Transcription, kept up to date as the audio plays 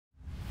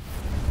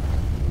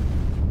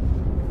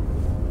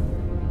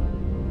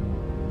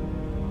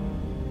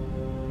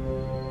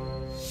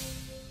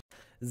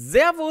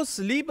Servus,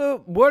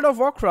 liebe World of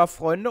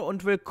Warcraft-Freunde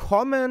und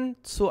willkommen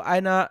zu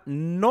einer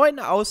neuen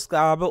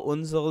Ausgabe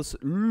unseres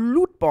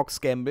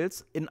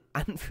Lootbox-Gambles, in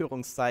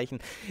Anführungszeichen,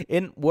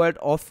 in World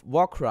of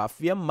Warcraft.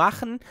 Wir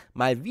machen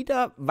mal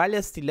wieder, weil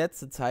es die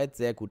letzte Zeit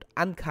sehr gut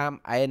ankam,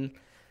 ein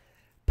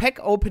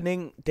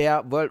Pack-Opening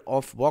der World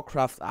of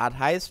Warcraft-Art.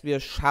 Heißt,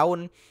 wir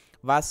schauen,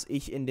 was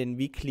ich in den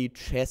Weekly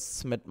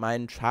Chests mit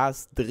meinen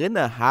Chars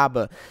drinne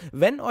habe.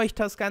 Wenn euch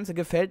das Ganze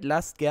gefällt,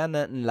 lasst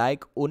gerne ein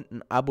Like und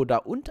ein Abo da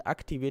und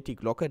aktiviert die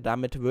Glocke.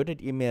 Damit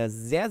würdet ihr mir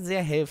sehr,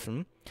 sehr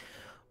helfen.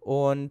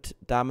 Und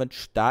damit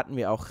starten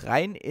wir auch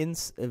rein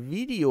ins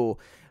Video.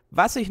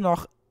 Was ich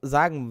noch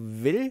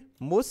sagen will,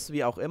 muss,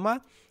 wie auch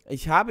immer,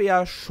 ich habe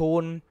ja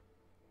schon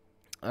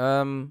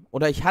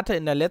ich hatte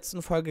in der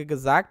letzten Folge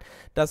gesagt,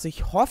 dass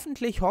ich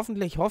hoffentlich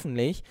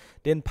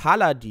den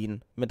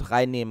Paladin mit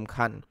reinnehmen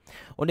kann.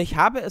 Und ich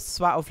habe es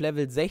zwar auf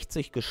Level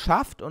 60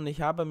 geschafft und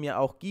ich habe mir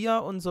auch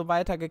Gear und so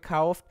weiter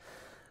gekauft.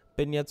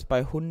 Bin jetzt bei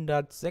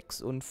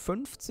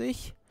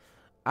 156,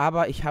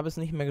 aber ich habe es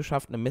nicht mehr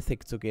geschafft, eine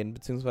Mythic zu gehen,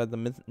 beziehungsweise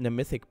eine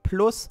Mythic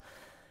Plus.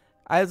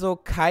 Also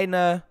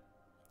keine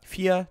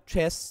 4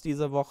 Chests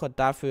diese Woche,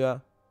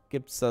 dafür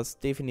gibt es das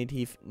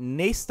definitiv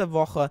nächste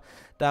Woche.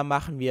 Da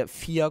machen wir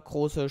 4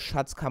 große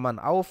Schatzkammern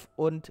auf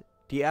und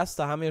die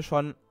erste haben wir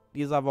schon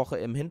dieser Woche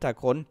im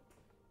Hintergrund.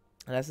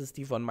 Das ist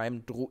die von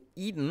meinem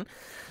Druiden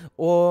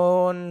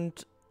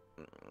und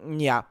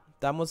ja,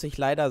 da muss ich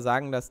leider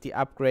sagen, dass die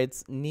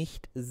Upgrades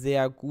nicht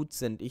sehr gut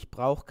sind. Ich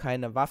brauche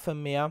keine Waffe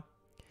mehr,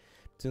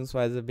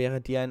 beziehungsweise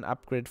wäre die ein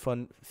Upgrade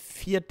von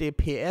 4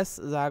 DPS,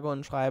 sage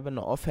und schreibe.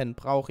 Eine Offhand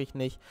brauche ich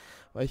nicht,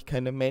 weil ich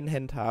keine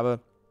Mainhand habe.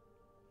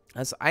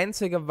 Das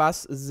Einzige,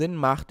 was Sinn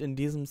macht in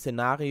diesem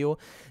Szenario,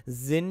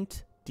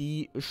 sind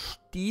die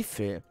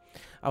Stiefel.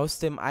 Aus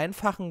dem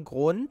einfachen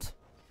Grund,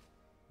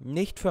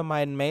 nicht für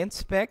meinen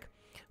Main-Spec,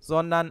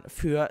 sondern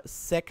für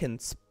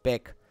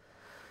Second-Spec.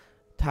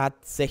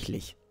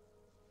 Tatsächlich.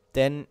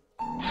 Denn,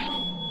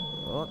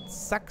 oh,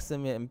 zack,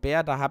 sind wir im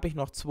Bär. Da habe ich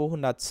noch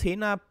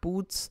 210er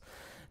Boots.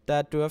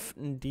 Da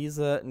dürften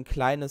diese ein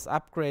kleines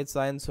Upgrade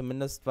sein,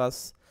 zumindest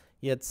was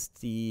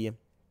jetzt die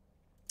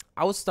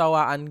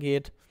Ausdauer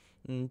angeht.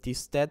 Die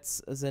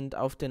Stats sind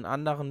auf den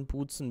anderen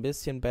Boots ein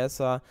bisschen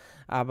besser,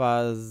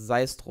 aber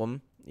sei es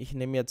drum. Ich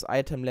nehme jetzt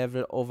Item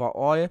Level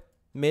Overall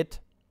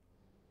mit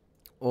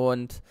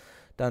und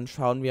dann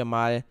schauen wir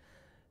mal,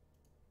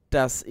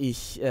 dass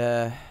ich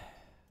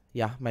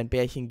mein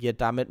Bärchengear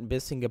damit ein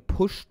bisschen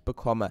gepusht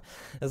bekomme.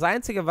 Das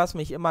Einzige, was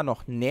mich immer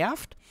noch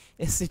nervt,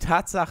 ist die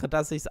Tatsache,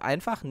 dass ich es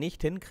einfach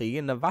nicht hinkriege,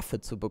 eine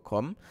Waffe zu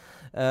bekommen.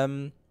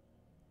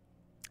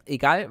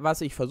 Egal,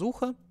 was ich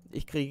versuche.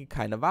 Ich kriege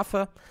keine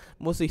Waffe,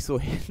 muss ich so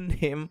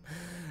hinnehmen,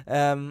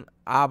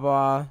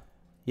 aber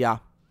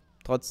ja,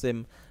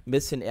 trotzdem ein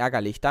bisschen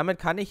ärgerlich. Damit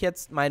kann ich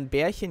jetzt mein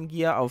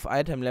Bärchengear auf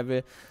Item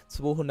Level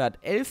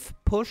 211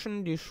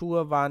 pushen. Die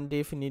Schuhe waren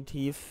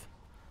definitiv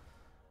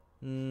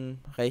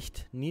ein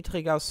recht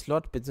niedriger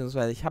Slot,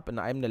 beziehungsweise ich habe in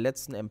einem der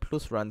letzten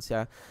M-Plus-Runs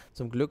ja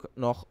zum Glück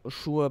noch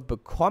Schuhe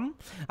bekommen.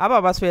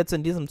 Aber was wir jetzt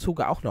in diesem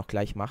Zuge auch noch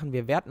gleich machen,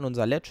 wir werten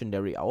unser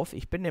Legendary auf.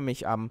 Ich bin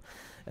nämlich am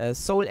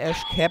Soul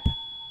Ash Cap.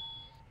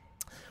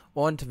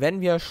 Und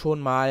wenn wir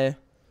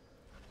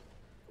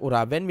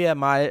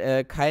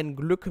mal kein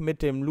Glück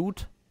mit dem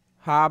Loot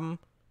haben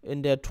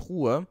in der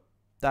Truhe,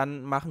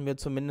 dann machen wir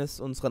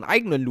zumindest unseren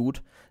eigenen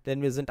Loot,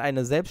 denn wir sind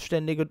ein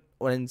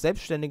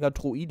selbstständiger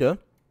Druide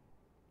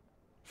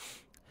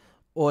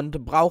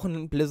und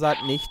brauchen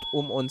Blizzard nicht,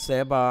 um uns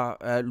selber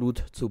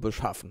Loot zu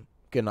beschaffen.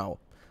 Genau,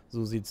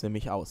 so sieht es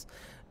nämlich aus.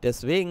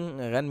 Deswegen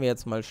rennen wir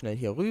jetzt mal schnell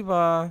hier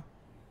rüber.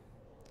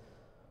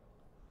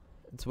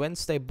 It's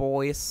Wednesday,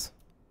 Boys.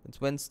 It's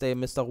Wednesday,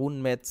 Mr.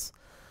 Runenmetz.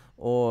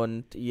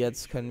 Und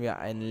jetzt können wir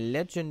ein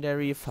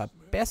Legendary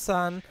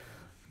verbessern.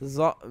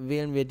 So,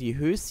 wählen wir die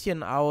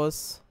Höschen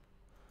aus.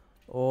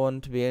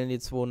 Und wählen die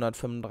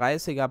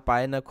 235er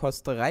Beine.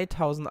 Kostet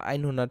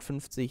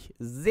 3150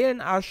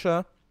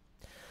 Seelenasche.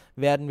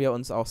 Werden wir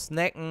uns auch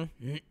snacken.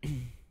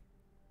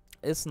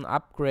 Ist ein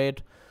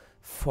Upgrade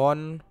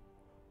von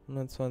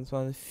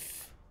 122.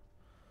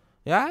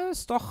 Ja,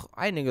 ist doch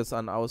einiges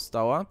an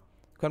Ausdauer.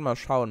 Können wir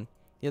schauen.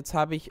 Jetzt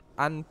habe ich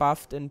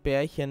unbuffed in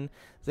Bärchen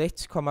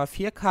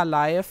 60,4k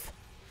live.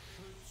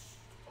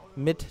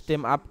 Mit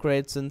dem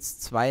Upgrade sind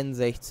es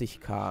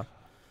 62k.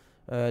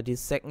 Die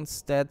Second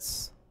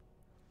Stats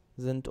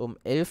sind um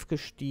 11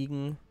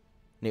 gestiegen.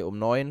 Ne, um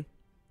 9.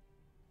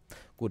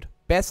 Gut,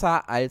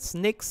 besser als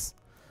nix.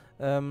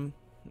 Auch ein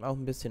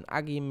bisschen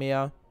Agi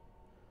mehr.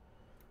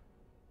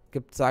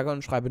 Gibt sage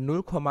und schreibe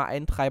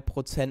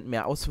 0,13%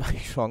 mehr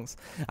Ausweichchance.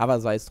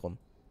 Aber sei es drum.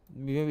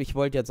 Ich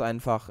wollte jetzt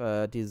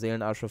einfach die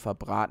Seelenasche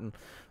verbraten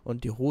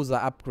und die Hose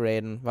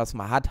upgraden. Was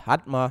man hat,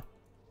 hat man.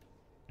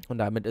 Und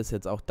damit ist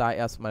jetzt auch da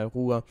erstmal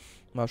Ruhe.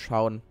 Mal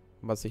schauen,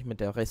 was ich mit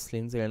der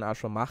restlichen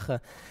Seelenasche mache.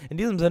 In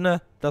diesem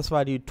Sinne, das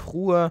war die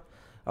Truhe.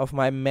 Auf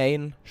meinem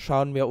Main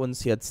schauen wir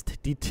uns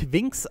jetzt die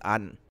Twinks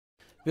an.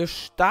 Wir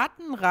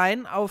starten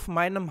rein auf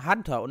meinem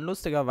Hunter und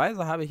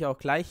lustigerweise habe ich auch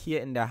gleich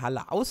hier in der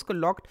Halle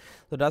ausgelockt,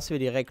 sodass wir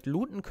direkt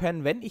looten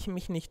können. Wenn ich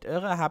mich nicht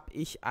irre, habe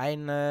ich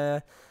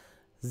eine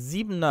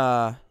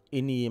 7er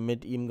Inni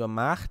mit ihm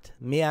gemacht,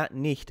 mehr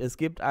nicht. Es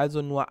gibt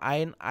also nur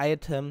ein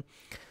Item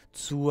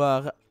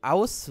zur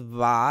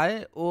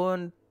Auswahl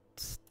und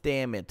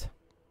damit.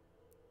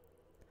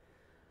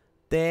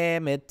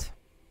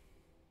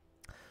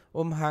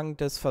 Umhang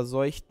des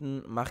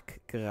verseuchten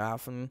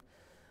Markgrafen.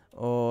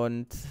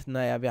 Und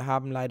naja, wir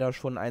haben leider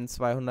schon einen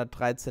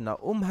 213er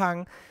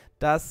Umhang.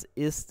 Das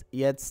ist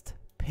jetzt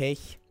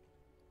Pech.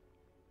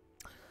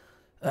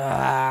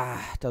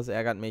 Das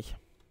ärgert mich.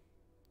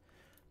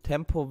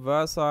 Tempo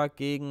Versa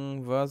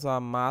gegen Versa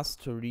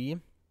Mastery.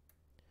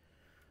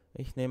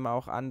 Ich nehme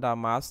auch an, da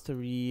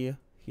Mastery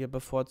hier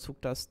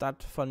bevorzugter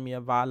Stat von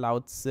mir war,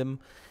 laut Sim,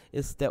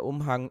 ist der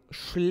Umhang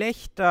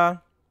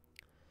schlechter.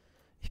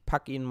 Ich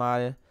packe ihn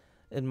mal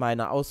in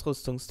meine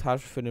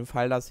Ausrüstungstasche für den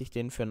Fall, dass ich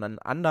den für einen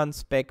anderen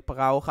Spec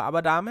brauche.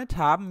 Aber damit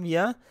haben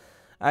wir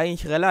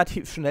eigentlich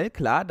relativ schnell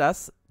klar,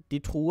 dass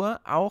die Truhe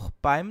auch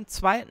beim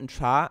zweiten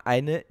Char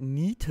eine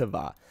Niete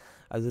war.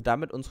 Also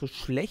damit unsere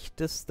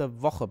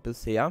schlechteste Woche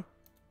bisher.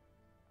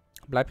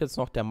 Bleibt jetzt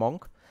noch der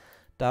Monk.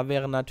 Da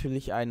wäre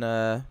natürlich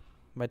eine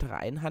weitere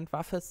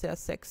Einhandwaffe sehr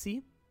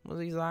sexy, muss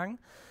ich sagen.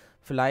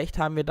 Vielleicht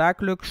haben wir da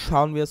Glück,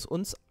 schauen wir es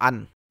uns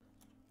an.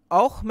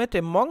 Auch mit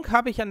dem Monk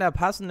habe ich an der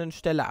passenden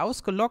Stelle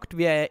ausgelockt.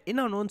 Wir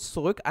erinnern uns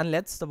zurück an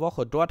letzte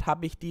Woche. Dort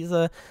habe ich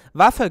diese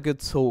Waffe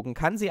gezogen,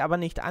 kann sie aber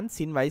nicht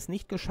anziehen, weil ich es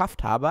nicht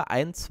geschafft habe,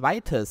 ein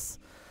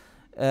zweites,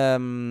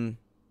 einen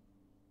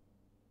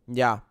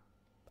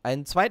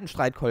zweiten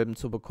Streitkolben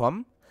zu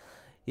bekommen.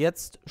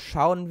 Jetzt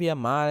schauen wir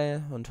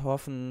mal und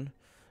hoffen,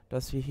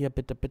 dass wir hier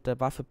bitte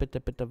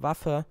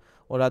Waffe,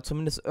 oder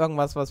zumindest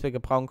irgendwas, was wir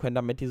gebrauchen können,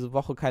 damit diese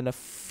Woche keine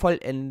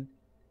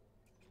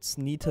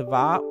Vollends-Niete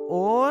war.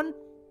 Und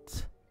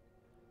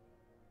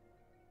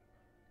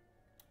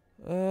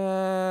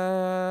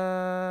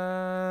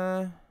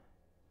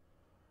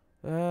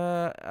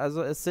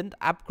also es sind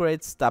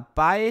Upgrades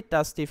dabei,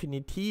 das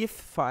definitiv,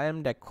 vor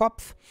allem der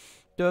Kopf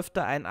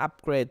dürfte ein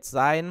Upgrade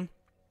sein.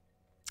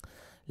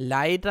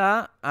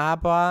 Leider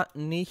aber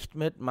nicht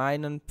mit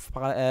meinen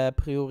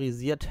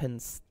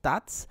priorisierten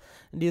Stats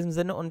in diesem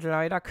Sinne und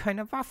leider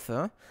keine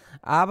Waffe,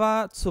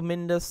 aber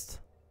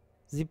zumindest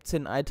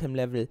 17 Item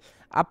Level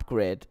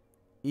Upgrade.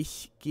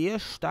 Ich gehe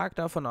stark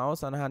davon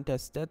aus, anhand der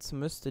Stats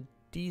müsste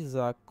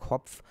dieser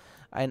Kopf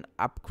ein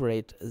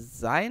Upgrade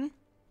sein.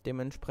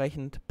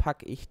 Dementsprechend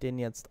packe ich den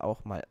jetzt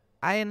auch mal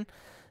ein.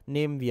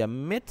 Nehmen wir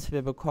mit.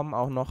 Wir bekommen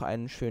auch noch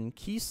einen schönen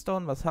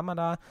Keystone. Was haben wir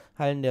da?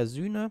 Hallen der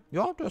Sühne.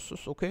 Ja, das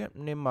ist okay.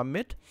 Nehmen wir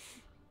mit.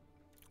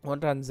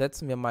 Und dann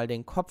setzen wir mal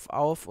den Kopf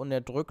auf und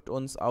er drückt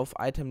uns auf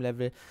Item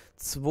Level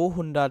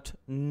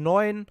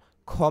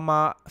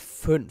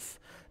 209,5.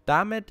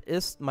 Damit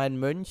ist mein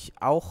Mönch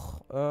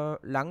auch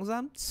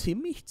langsam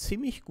ziemlich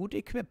gut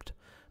equipped,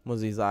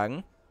 muss ich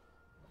sagen.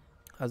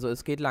 Also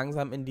es geht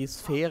langsam in die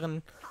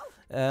Sphären,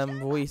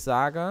 wo ich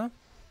sage,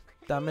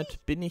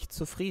 damit bin ich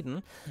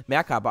zufrieden.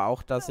 Merke aber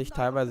auch, dass ich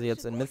teilweise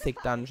jetzt in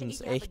Mythic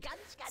Dungeons echt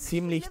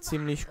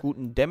ziemlich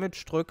guten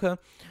Damage drücke.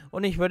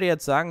 Und ich würde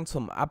jetzt sagen,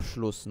 zum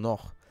Abschluss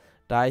noch,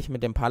 da ich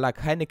mit dem Pala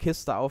keine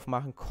Kiste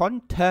aufmachen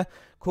konnte,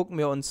 gucken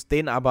wir uns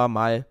den aber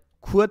mal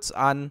kurz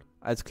an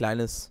als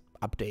kleines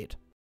Update.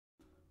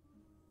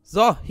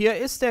 So, hier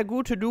ist der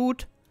gute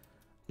Dude.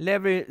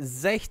 Level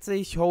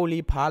 60,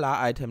 Holy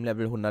Pala Item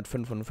Level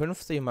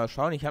 155. Mal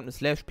schauen, ich habe eine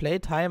Slash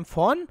Playtime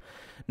von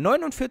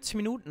 49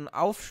 Minuten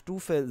auf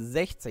Stufe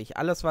 60.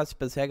 Alles, was ich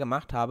bisher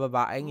gemacht habe,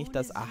 war eigentlich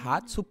das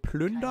Aha zu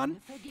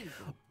plündern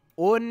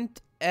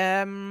und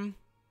eine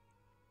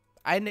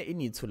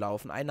Inni zu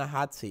laufen. Eine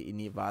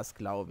HC-Inni war es,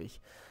 glaube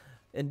ich.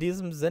 In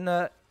diesem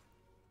Sinne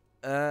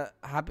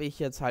habe ich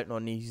jetzt halt noch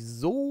nicht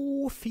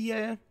so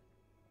viel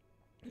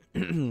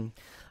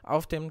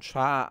auf dem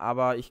Char,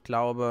 aber ich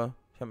glaube,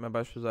 ich habe mir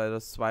beispielsweise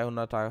das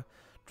 200er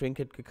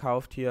Trinket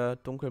gekauft hier,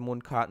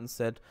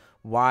 Dunkelmond-Kartenset.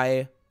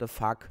 Why the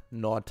fuck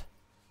not?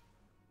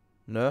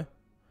 Ne?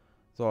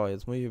 So,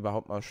 jetzt muss ich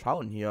überhaupt mal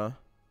schauen hier.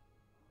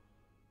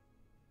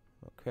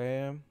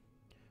 Okay.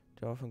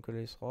 Die Hoffnung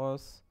ist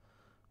raus.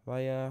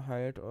 Weihe,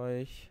 heilt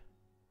euch.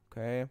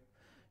 Okay.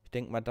 Ich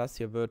denke mal, das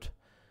hier wird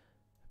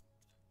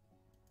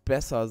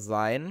besser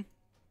sein.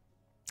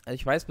 Also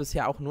ich weiß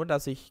bisher auch nur,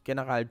 dass ich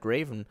General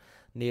Draven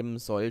nehmen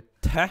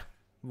sollte.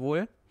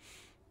 Wohl.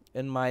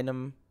 In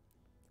meinem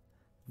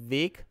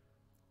Weg.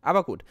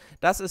 Aber gut,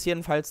 das ist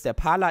jedenfalls der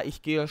Pala.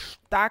 Ich gehe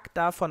stark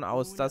davon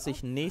aus, dass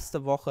ich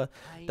nächste Woche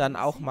dann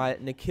auch mal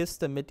eine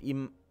Kiste mit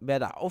ihm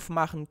werde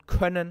aufmachen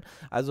können.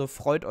 Also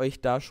freut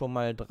euch da schon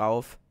mal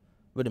drauf.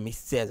 Würde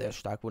mich sehr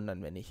stark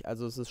wundern, wenn nicht.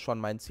 Also es ist schon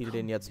mein Ziel,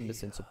 den jetzt ein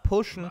bisschen zu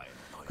pushen.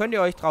 Könnt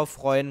ihr euch drauf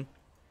freuen.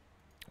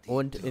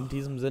 Und in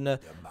diesem Sinne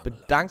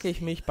bedanke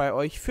ich mich bei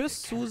euch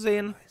fürs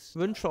Zusehen.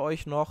 Wünsche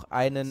euch noch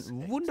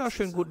einen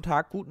wunderschönen guten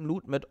Tag, guten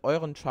Loot mit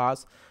euren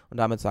Chars. Und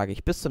damit sage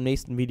ich bis zum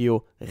nächsten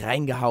Video.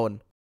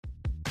 Reingehauen.